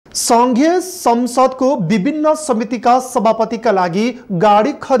संघीय संसदको विभिन्न समितिका सभापतिका लागि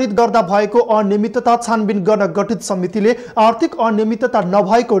गाडी खरिद गर्दा भएको अनियमितता छानबिन गर्न गठित समितिले आर्थिक अनियमितता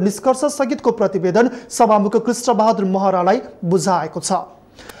नभएको निष्कर्ष सहितको प्रतिवेदन सभामुख कृष्णबहादुर महरालाई बुझाएको छ।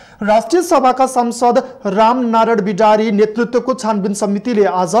 राष्ट्रिय सभाका सांसद रामनारायण बिडारी नेतृत्वको छानबिन समितिले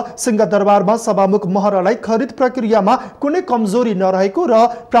आज सिंहदरबारमा सभामुख महरालाई खरिद प्रक्रियामा कुनै कमजोरी नरहेको र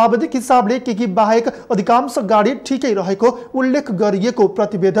प्राविधिक हिसाबले केही बाहेक अधिकांश गाडी ठिकै रहेको उल्लेख गरिएको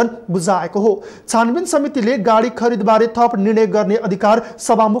प्रतिवेदन बुझाएको हो। छानबिन समितिले गाडी खरिदबारे थप निर्णय गर्ने अधिकार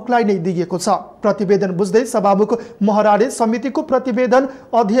सभामुखलाई नै दिएको छ। प्रतिवेदन बुझ्दै सभामुख महराले समितिको प्रतिवेदन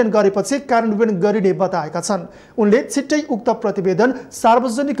अध्ययन गरेपछि कार्यान्वयन गरिने बताएका छन्। उनले छिट्टै उक्त प्रतिवेदन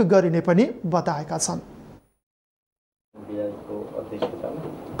सार्वजनिक गरिने पनि बताएका छन्। बिहारको अध्यक्षतामा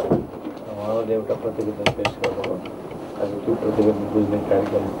उहाँले एउटा प्रतिवेदन पेश गर्नुभयो। आज त्यो प्रतिवेदन बुझ्ने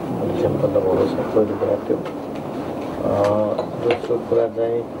कार्यक्रम सम्पन्न भएको छ। पहिलो कुरा त्यो। दोस्रो कुरा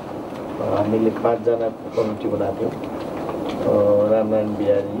चाहिँ हामीले 5 जना कमिटी बनाएको थियौँ। रामनारायण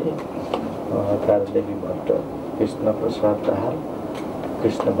बिहारी, तारादेवी भट्ट, कृष्ण प्रसाद दाहाल,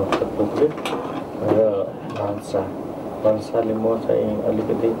 कृष्ण भक्त पोखरे र भान्साले म चाहिँ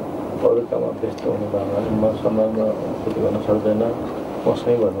अलिकति अरू काममा व्यस्त हुने भएकोले म समयमा उपस्थित गर्न सक्दैन,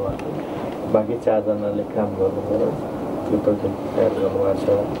 मसँगै भन्नुभएको थियो। बाँकी 4 जनाले काम गर्नुभयो, त्यो प्रतिवेदन तयार गर्नुभएको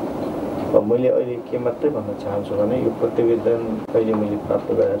छ। मैले अहिले के मात्रै भन्न चाहन्छु भने यो प्रतिवेदन अहिले मैले प्राप्त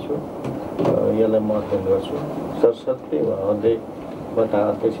गरेको छु, यसलाई म अध्ययन गर्छु। सरसत्य उहाँले बता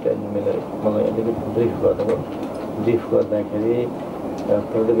अध्यक्षले मलाई अलिकति ब्रिफ गर्नुभयो। ब्रिफ गर्दाखेरि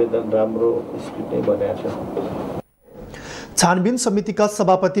प्रतिवेदन राम्रो स्क्रिप्ट नै बनाएको छ। छानबिन समितिका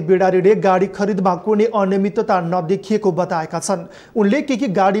सभापति बिडारीले गाडी खरिदमा कुनै अनियमितता नदेखिएको बताएका छन्। उनले केही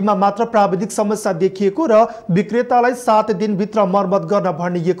गाडीमा मात्र प्राविधिक समस्या देखिएको र विक्रेतालाई 7 दिनभित्र मर्मत गर्न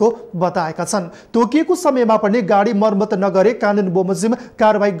भनिएको बताएका छन्। तोकिएको समयमा पनि गाडी मर्मत नगरे कानुन बमोजिम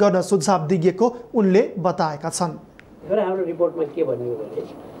कारबाही गर्न सुझाव दिएको उनले बताएका छन्। हाम्रो रिपोर्टमा के भन्यो भने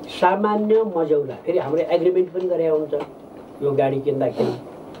सामान्य मजौला, फेरि हाम्रो एग्रिमेन्ट पनि गरे हुन्छ। यो गाडी किन्दाखेरि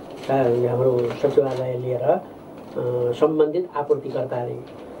हाम्रो सचिवालय लिएर सम्बन्धित आपूर्तिकर्ताले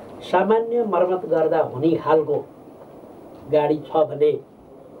सामान्य मर्मत गर्दा हुने खालको गाडी छ भने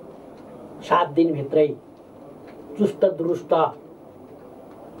 7 दिनभित्रै चुस्त दुरुस्त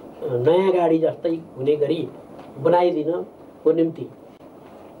नयाँ गाडी जस्तै हुने गरी बनाइदिनको निम्ति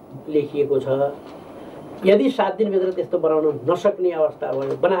लेखिएको छ। यदि 7 दिनभित्र त्यस्तो बनाउन नसक्ने अवस्था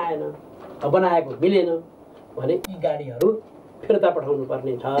भयो, बनाएको मिलेन भने यी गाडीहरू फिर्ता पठाउनु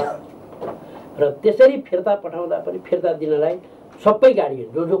पर्ने छ। र त्यसरी फिर्ता पठाउँदा पनि फिर्ता दिनलाई सबै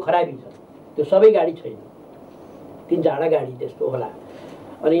गाडीहरू जो खराबी छ त्यो सबै गाडी छैन, 3-4 गाडी त्यस्तो होला।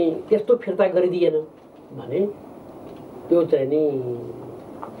 अनि त्यस्तो फिर्ता गरिदिएन भने त्यो चाहिँ नि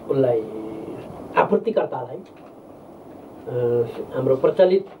उसलाई आपूर्तिकर्तालाई हाम्रो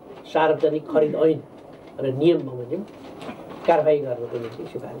प्रचलित सार्वजनिक खरिद ऐन र नियम बमोजिम कारबाही गर्नको निम्ति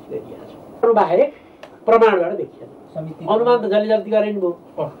सिफारिस गरिएको छ। अरू बाहेक प्रमाणबाट देखिएन। अनुमान त जसले जति गरे नि भयो।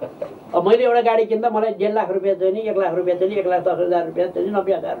 अब मैले एउटा गाडी किन्दा मलाई 1.5 लाख रुपियाँ चाहिँ नि 1 लाख रुपियाँ चाहिँ 1,10,000 रुपियाँ चाहिँ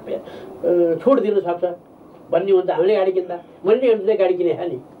 90,000 रुपियाँ छुट दिन सक्छ भन्ने हुन्छ। हामीले गाडी किन्दा मैले नि एउटा गाडी किने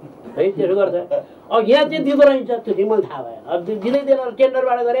नि है, त्यसो गर्छ। अब यहाँ चाहिँ दिँदो रहेछ, त्यो चाहिँ मलाई थाहा भएन। अब दिँदै दिएन,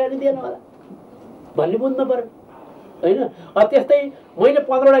 टेन्डरबाट गरे अनि दिएन होला भन्ने बुझ्नु पर्यो होइन। अब त्यस्तै मैले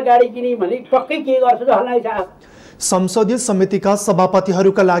 15वटा गाडी किने भने पक्कै के गर्छु हल्लाइ छ। संसदीय समितिका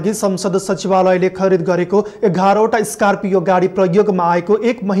सभापतिहरूका लागि संसद सचिवालयले खरिद गरेको 11वटा स्कर्पियो गाडी प्रयोगमा आएको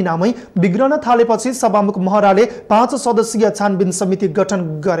 1 महिनामै बिग्रन थालेपछि सभामुख महराले 5 सदस्यीय छानबिन समिति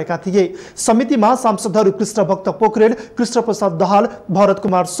गठन गरेका थिए। समितिमा सांसदहरू कृष्णभक्त पोखरेल, कृष्णप्रसाद दाहाल, भरत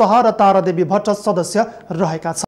कुमार शाह र तारादेवी भट्ट सदस्य रहेका छन्।